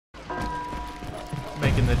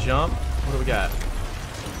the jump. What do we got?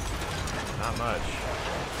 Not much.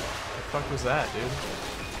 What the fuck was that, dude?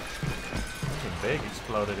 Something big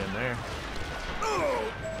exploded in there.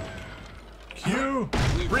 Q!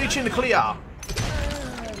 Breach into clear!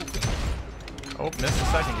 Oh, missed the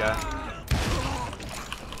second guy.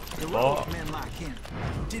 Heroic men like him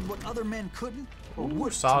did what other men couldn't or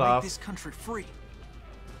would to make this country free.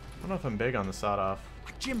 I don't know if I'm big on the sawed off.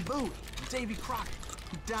 Like Jim Bowie and Davy Crockett,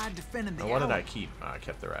 who died defending the What did I keep? Oh, I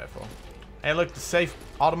kept the rifle. Hey, look, the safe.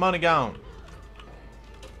 All the money gone.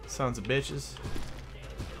 Sons of bitches.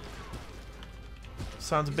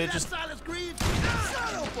 Sons of bitches.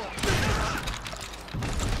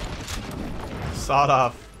 Sawed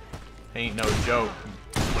off. Ain't no joke,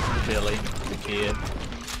 Billy, the kid.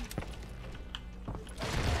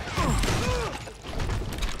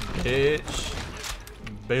 Bitch.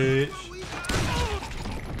 Bitch.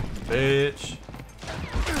 Bitch.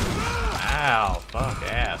 Ow. Fuck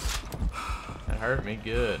ass. That hurt me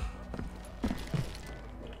good.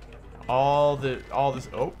 All this.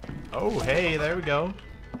 Oh, hey, there we go.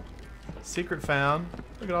 Secret found.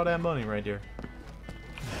 Look at all that money right there.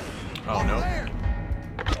 Oh, no.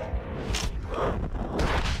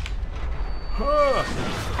 Huh.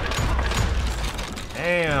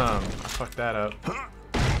 Damn. I fucked that up.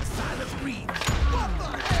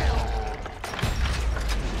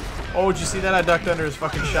 Oh, did you see that? I ducked under his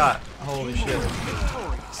fucking shot. Holy shit.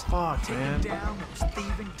 Fuck, man.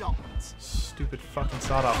 Stupid fucking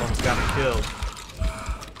sawed off almost got me killed.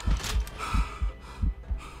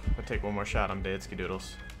 If I take one more shot, I'm dead,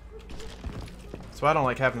 skidoodles. That's why I don't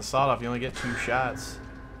like having the sawed off. You only get 2 shots.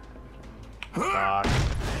 Fuck.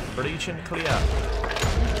 Breach and clear.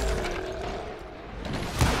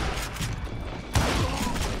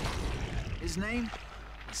 His name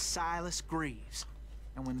was Silas Greaves.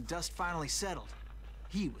 And when the dust finally settled,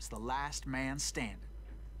 he was the last man standing.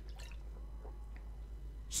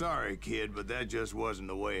 Sorry, kid, but that just wasn't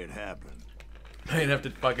the way it happened. I didn't have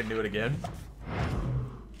to fucking do it again.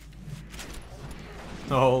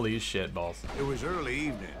 Holy shit balls. It was early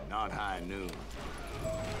evening, not high noon.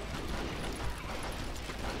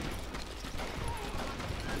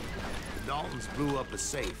 The Daltons blew up a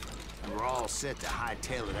safe, and were all set to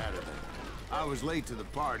hightail it out of there. I was late to the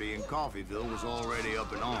party, and Coffeyville was already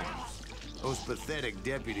up in arms. Those pathetic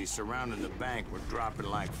deputies surrounding the bank were dropping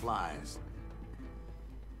like flies.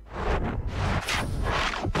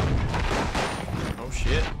 Oh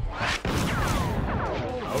shit.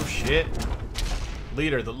 Oh shit.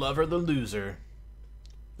 Leader, the lover, the loser.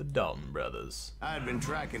 The Dalton brothers. I had been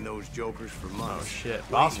tracking those jokers for months. Oh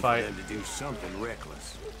shit. Boss fight. For them to do something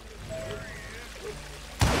reckless.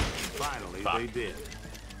 Finally, they did.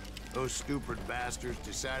 Those stupid bastards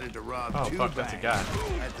decided to rob 2 fuck, that's a banks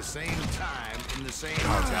guy. at the same time in the same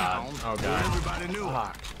town Oh god. where everybody knew them.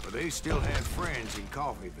 Fuck. But they still had friends in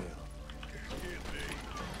Coffeyville.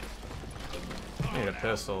 I need a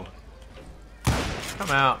pistol.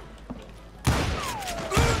 Come out.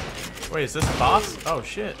 Wait, is this a boss? Oh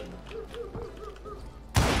shit.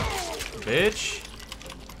 Bitch.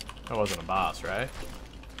 That wasn't a boss, right?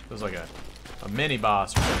 It was like a mini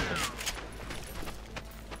boss or something.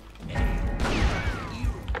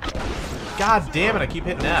 God damn it, I keep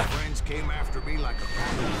hitting F. Friends came after me like a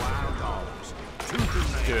pack of wild dogs.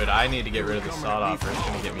 Dude, I need to get rid of the sawed off or it's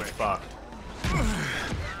gonna get me fucked.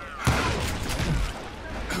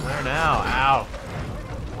 Where now? Ow.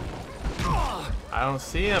 I don't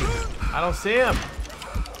see him. I don't see him.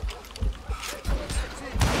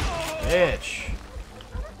 Bitch.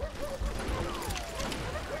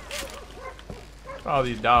 What are all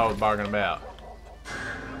these dogs barking about?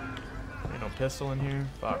 Ain't no pistol in here?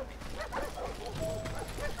 Fuck.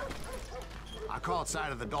 I caught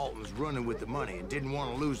sight of the Daltons running with the money and didn't want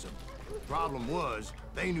to lose them. Problem was,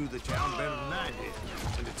 they knew the town better than I did.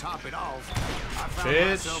 And to top it off, I found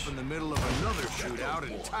myself in the middle of another shootout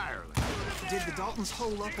entirely. Did the Daltons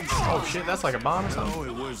hole up and Oh shit, that's like a bomb or something? No,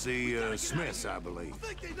 it was the Smiths, I believe.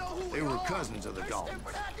 They were cousins of the Daltons.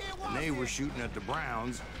 And they were shooting at the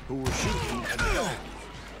Browns, who were shooting at the Daltons.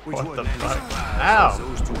 Which What wasn't the any fuck? surprise, Ow. as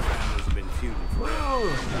those 2 families have been feuding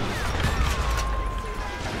forever.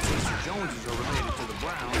 Since the Joneses are related to the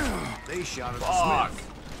Browns, they shot at the Smiths,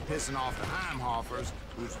 pissing off the Heimhoffers,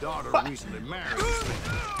 whose daughter recently married the Smiths.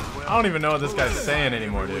 Well, I don't even know what this guy's saying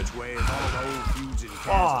anymore, dude. which way, as all the old feuds in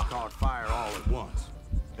Kansas caught fire all at once.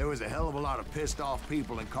 There was a hell of a lot of pissed off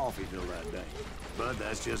people in Coffeyville that day. But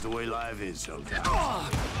that's just the way life is sometimes.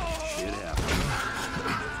 Shit happens.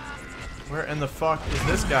 Where in the fuck is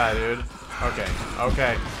this guy, dude? Okay,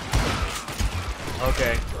 okay.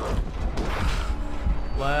 Okay.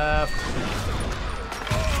 Left.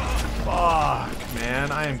 Fuck.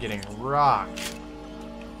 man. I am getting rocked.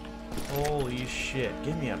 Holy shit.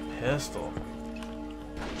 Give me a pistol.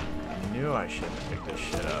 I knew I shouldn't have picked this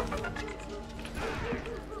shit up.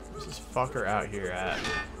 Where's this fucker out here at?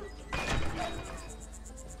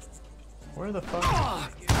 Where the fuck?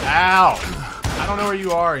 Ow! I don't know where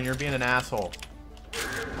you are and you're being an asshole.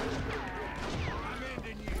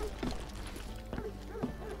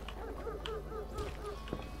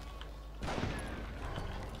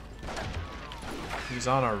 He's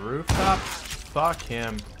on a rooftop? Fuck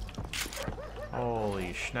him.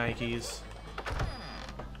 Holy shnikes.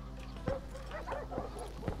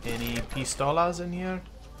 Any pistolas in here?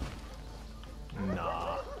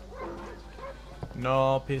 Nah.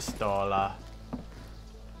 No pistola.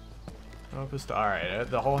 No pistol. Alright,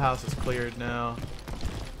 the whole house is cleared now.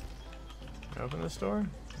 Open this door?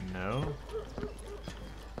 No.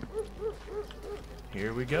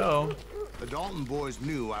 Here we go. The Dalton boys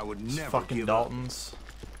knew I would never Fucking give Daltons.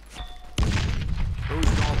 up. Those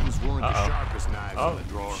Daltons weren't the sharpest knives in the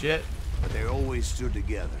drawer. Shit. But they always stood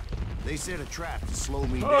together. They set a trap to slow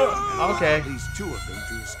me down and allow Okay. at least 2 of them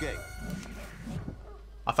to escape.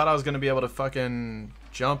 I thought I was gonna be able to fucking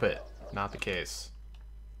jump it. Not the case.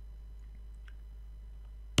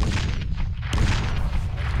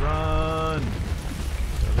 Run!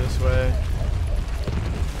 Go this way.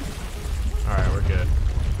 Alright, we're good.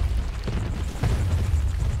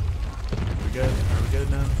 We good? Are we good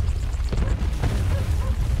now?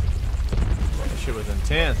 That shit was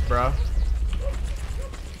intense, bro.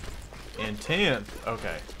 Intense.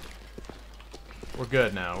 Okay. We're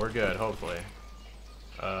good now. We're good, hopefully.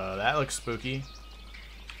 That looks spooky.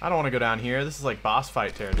 I don't want to go down here. This is like boss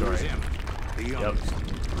fight territory. It was him, the youngest.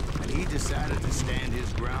 And he decided to stand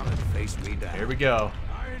his ground and face me down. Here we go.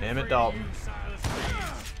 Damn it, Dalton.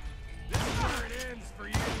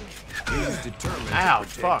 He was determined Ow, to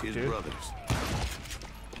protect fuck, his dude. brothers.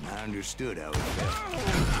 And I understood how it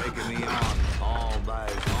felt. Taking me on all by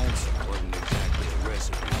his lonesome wasn't exactly a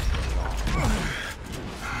recipe for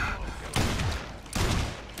long.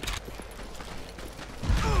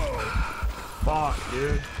 Fuck,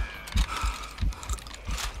 dude.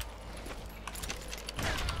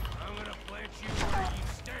 I'm gonna plant you where you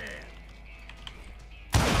stand.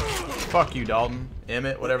 Fuck you, Dalton.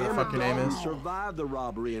 Emmett, whatever the fuck your name is. Survived the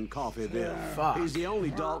robbery in Coffeyville. Fuck. He's the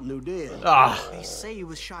only Dalton who did. Ah. They say he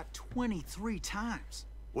was shot 23 times.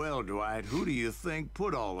 Well, Dwight, who do you think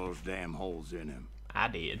put all those damn holes in him? I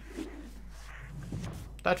did.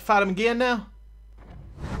 About to fight him again now?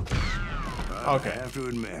 Okay. I have to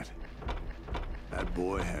admit, that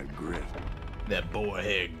boy had grit. That boy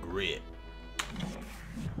had grit.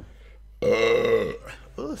 Oh,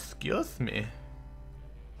 excuse me.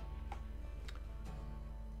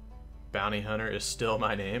 Bounty Hunter is still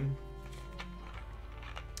my name.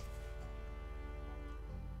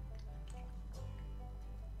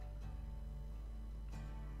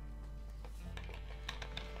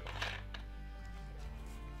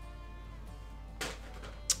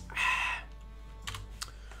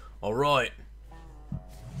 All right.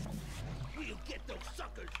 We'll get those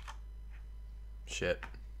suckers. Shit.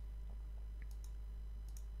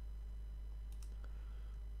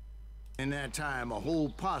 In that time, a whole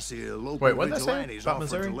posse of local Wait, what'd that say vigilantes about offered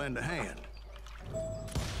Missouri? to lend a hand.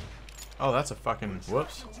 Oh, that's a fucking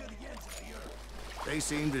whoops. They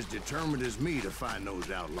seemed as determined as me to find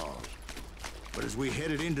those outlaws. But as we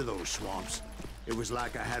headed into those swamps, it was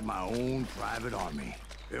like I had my own private army.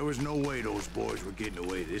 There was no way those boys were getting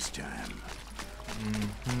away this time.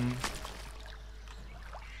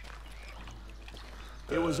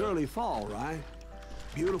 It was early fall, right?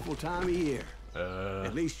 Beautiful time of year.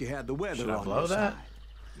 At least you had the weather Should I on blow your that? side.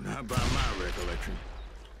 Not by my recollection.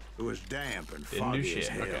 It was damp and Didn't do foggy as shit.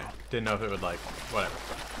 hell. Okay. Didn't know if it would like whatever.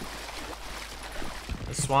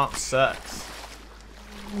 The swamp sucks.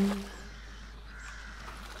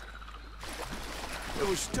 It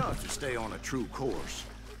was tough to stay on a true course,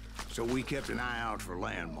 so we kept an eye out for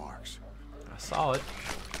landmarks. I saw it.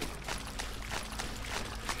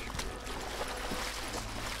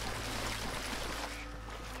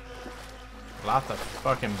 Lots of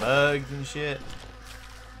fucking bugs and shit.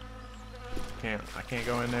 I can't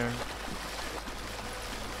go in there.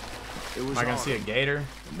 It was Am I gonna see a autumn. gator?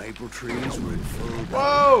 The maple trees were in full bloom,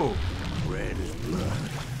 Whoa! red as blood.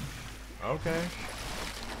 Okay.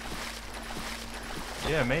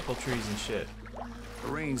 Yeah, maple trees and shit.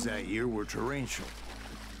 The rains that year were torrential,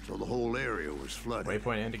 so the whole area was flooded.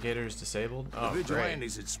 Waypoint indicators disabled? The Oh, great.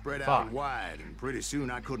 vigilantes had spread Fuck. out wide, and pretty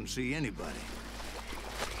soon I couldn't see anybody.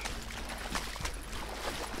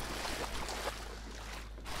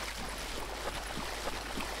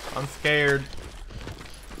 I'm scared.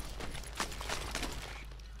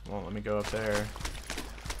 won't let me go up there.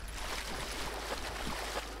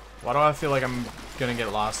 Why do I feel like I'm gonna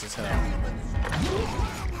get lost as hell?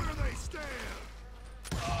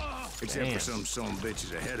 Except for some son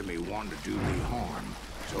bitches ahead of me wanting to do me harm.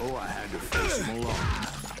 So I had to face them alone.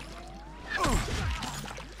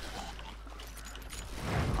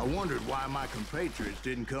 I wondered why my compatriots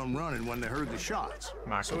didn't come running when they heard the shots.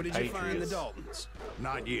 So did you find the Daltons?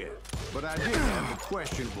 Not yet, but I did have the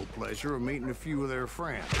questionable pleasure of meeting a few of their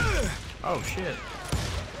friends. Oh shit.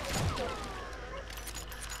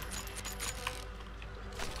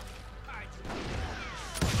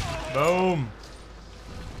 Boom.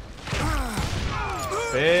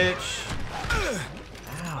 Bitch.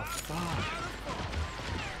 Ow, fuck.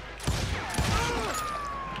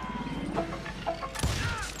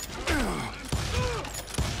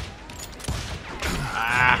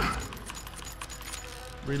 Ah.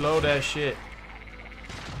 Reload that shit.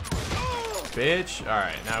 Bitch.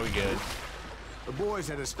 Alright, now we good. The boys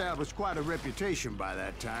had established quite a reputation by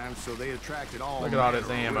that time, so they attracted all Look at all this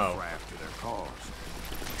ammo. riffraff to their cause.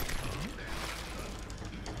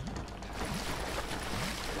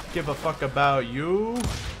 Give a fuck about you.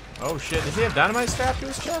 Oh shit, does he have dynamite strapped to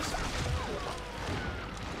his chest?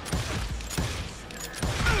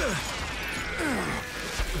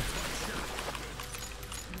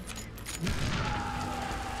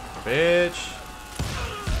 Bitch.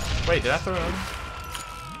 Wait, did I throw him?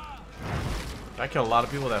 I killed a lot of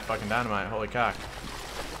people with that fucking dynamite, holy cock.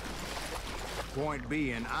 Point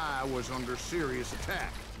being, I was under serious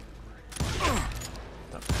attack.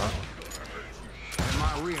 The fuck? And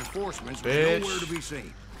my reinforcements was Bitch. nowhere to be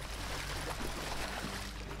seen.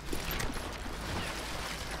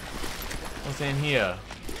 What's in here?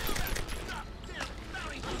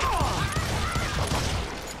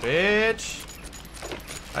 Bitch!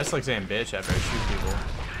 I just like saying bitch after I shoot people.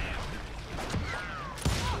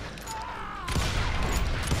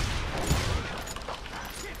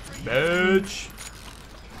 Bitch!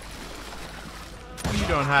 What are you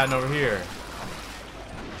doing hiding over here?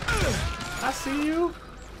 I see you.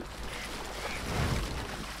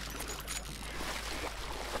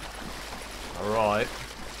 Alright.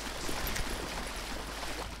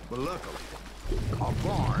 But luckily, a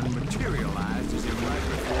barn materialized as if right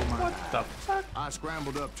before my What eyes. the fuck? I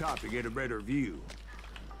scrambled up top to get a better view.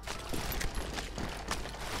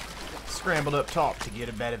 Scrambled up top to get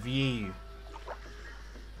a better view.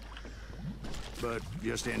 But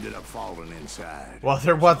just ended up falling inside. Well,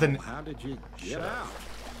 there wasn't. How did you get out?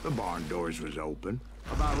 The barn doors was open.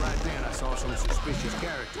 About right then, I saw some suspicious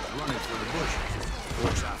characters running for the bushes. Of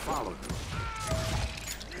course, I followed them.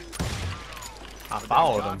 I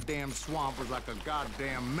followed him. Goddamn swamp was like a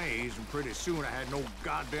goddamn maze, and pretty soon I had no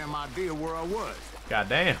goddamn idea where I was.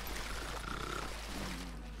 Goddamn.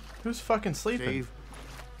 Who's fucking sleeping? Steve,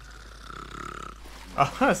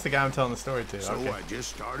 Oh, that's the guy I'm telling the story to. so Okay. I just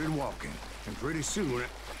started walking, and pretty soon,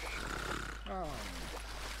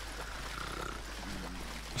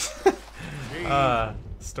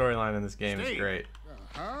 Storyline in this game is Steve. great.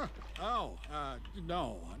 Huh? Oh,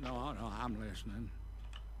 no, I'm listening.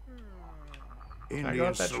 I go up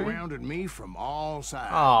Indians that tree? surrounded me from all sides.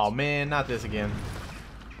 Oh man, not this again.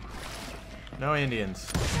 No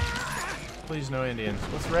Indians. Please, no Indians.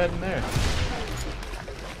 What's red in there?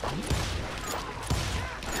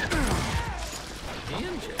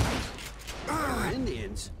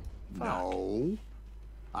 Indians? No.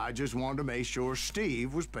 I just wanted to make sure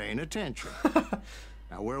Steve was paying attention.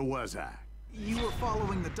 Now, where was I? You were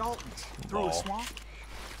following the Daltons through a swamp?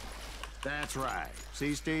 That's right.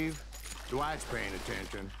 See, Steve? Dwight's paying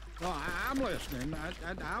attention. Oh, I'm listening.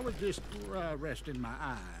 I was just resting my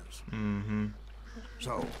eyes. Mm-hmm.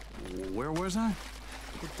 So, where was I?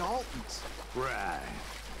 The Daltons. Right.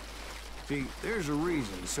 See, there's a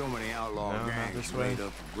reason so many outlaw No, not gangs this are way. made up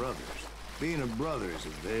of brothers. Being a brother is a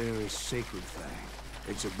very sacred thing.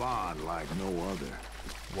 It's a bond like no other.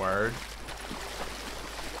 Word.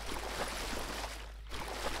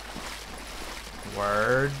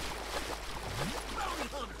 Word.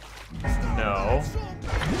 No.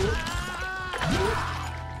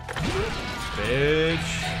 Bitch.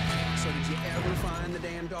 So did you ever find the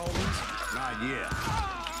damn Daltons? Not yet.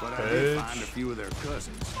 But I did Bitch. find a few of their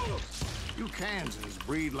cousins. You Kansans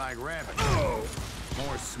breed like rabbits.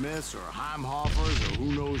 More Smiths or Heimhoffers or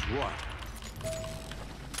who knows what.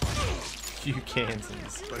 You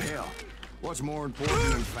Kansans. But hell, what's more important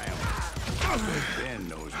than family? I bet Ben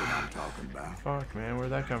knows what I'm talking about. Fuck, man,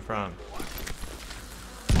 where'd that come from?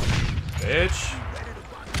 Bitch.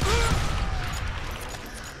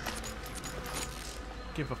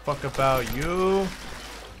 Give a fuck about you.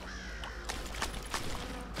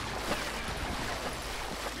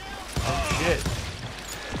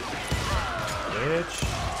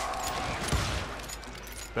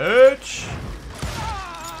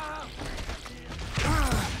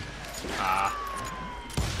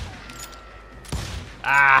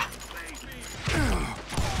 Ah!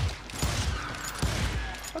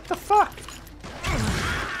 What the fuck?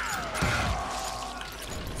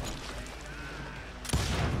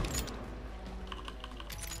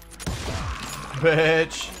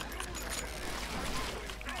 Bitch.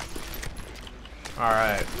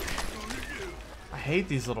 Alright. I hate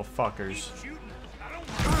these little fuckers.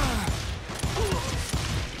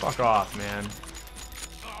 Fuck off, man.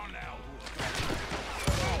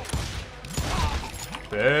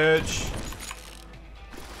 Bitch.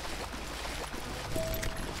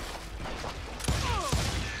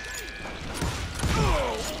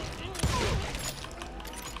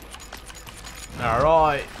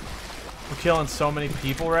 Alright. We're killing so many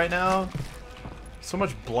people right now. So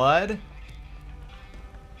much blood.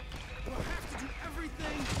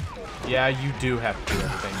 Yeah, you do have to do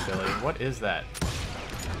everything, Billy. What is that?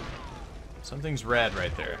 Something's red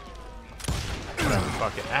right there. Whatever,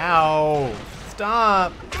 fuck it. Ow!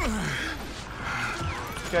 Stop!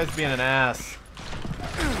 This guy's being an ass.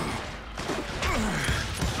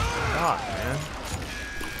 God, man.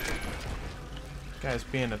 This guy's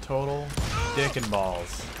being a total dick and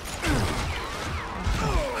balls.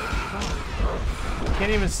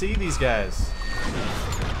 Can't even see these guys.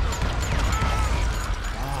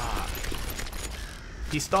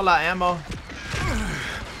 Pistola ammo.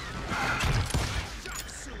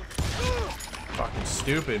 Fucking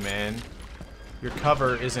stupid, man. Your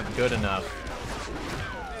cover isn't good enough.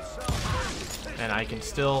 And I can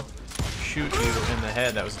still shoot you in the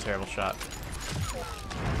head. That was a terrible shot.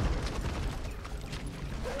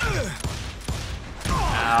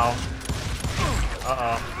 Ow.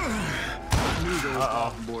 Uh-oh. I knew those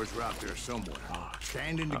Dalton boys were out there somewhere,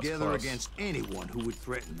 standing together close. against anyone who would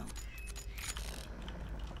threaten them.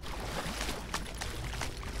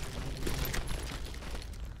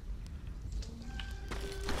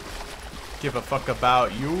 Give a fuck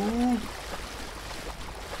about you.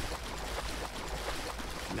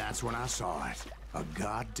 That's when I saw it. A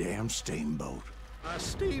goddamn steamboat. A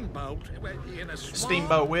steamboat in a swamp?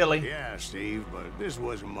 Steamboat Willie. Yeah, Steve, but this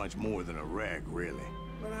wasn't much more than a wreck, really.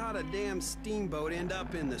 But how'd a damn steamboat end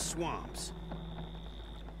up in the swamps?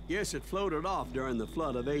 Guess it floated off during the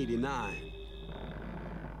flood of '89.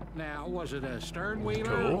 Now, was it a stern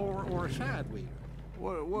wheeler Cool. or a side wheeler?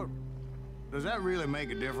 What? Does that really make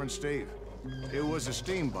a difference, Steve? It was a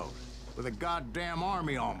steamboat with a goddamn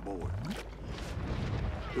army on board.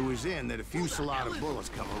 It was in that a fusillade of bullets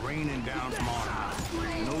come raining down from on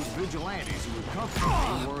high. And those vigilantes who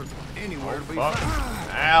accompanied me weren't anywhere to be Fuck.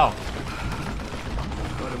 found. Ow.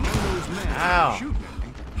 But among those men who Ow. were shooting at me,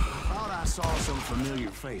 I thought I saw some familiar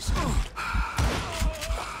faces.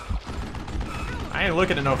 I ain't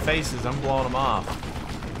looking at no faces. I'm blowing them off.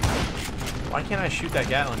 Why can't I shoot that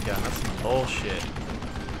Gatling gun? That's some bullshit.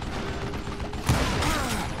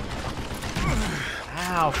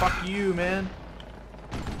 Ow, fuck you, man.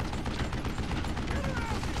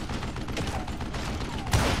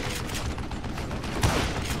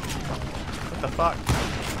 What the fuck?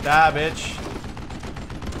 Die, bitch.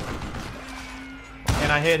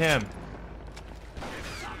 Can I hit him?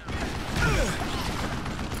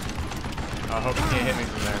 Oh, I hope he can't hit me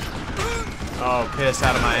from there. Oh, piss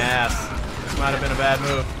out of my ass. This might have been a bad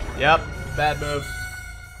move. Yep, bad move.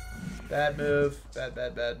 Bad move. Bad,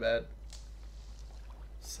 bad, bad, bad.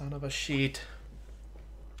 Son of a sheet.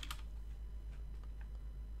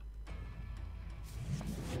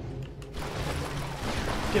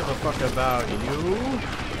 Give a fuck about you.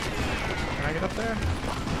 Can I get up there?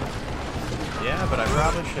 Yeah, but I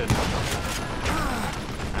probably shouldn't.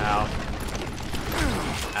 Ow.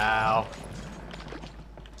 Ow.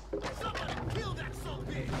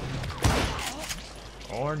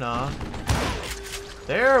 Or not.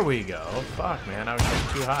 There we go. Fuck, man. I was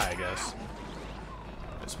shooting too high, I guess.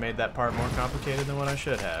 Just made that part more complicated than what I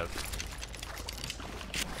should have.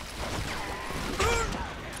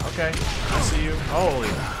 Okay, I see you. Holy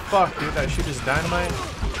fuck, dude. That shoot is dynamite.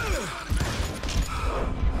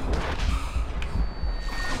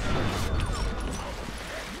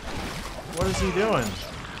 What is he doing?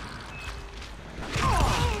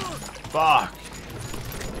 Fuck.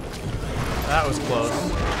 That was close.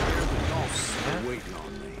 Waiting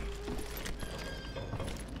on me.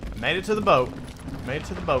 Made it to the boat. Made it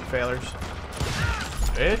to the boat, failers.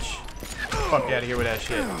 Bitch. Fuck out of here with that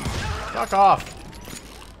shit. Fuck off.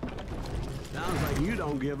 Sounds like you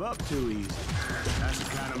don't give up too easy. That's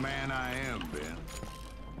the kind of man I am, Ben.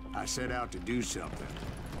 I set out to do something.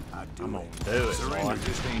 I do I'm it. gonna do it, Surrender boy.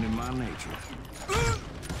 just ain't in my nature.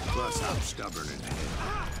 Plus, I'm stubborn in the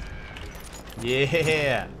head.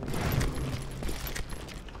 Yeah.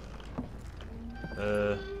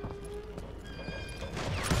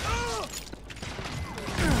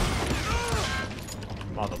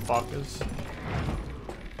 motherfuckers.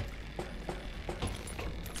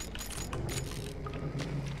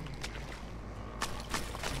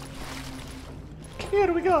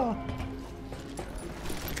 Here we go.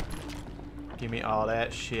 Give me all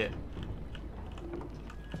that shit.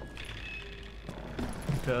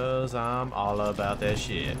 Cause I'm all about that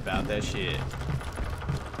shit.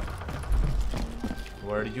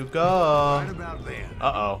 Where do you go? Right about then,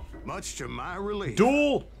 Uh-oh. much to my relief,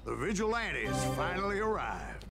 Duel! the vigilantes finally arrived.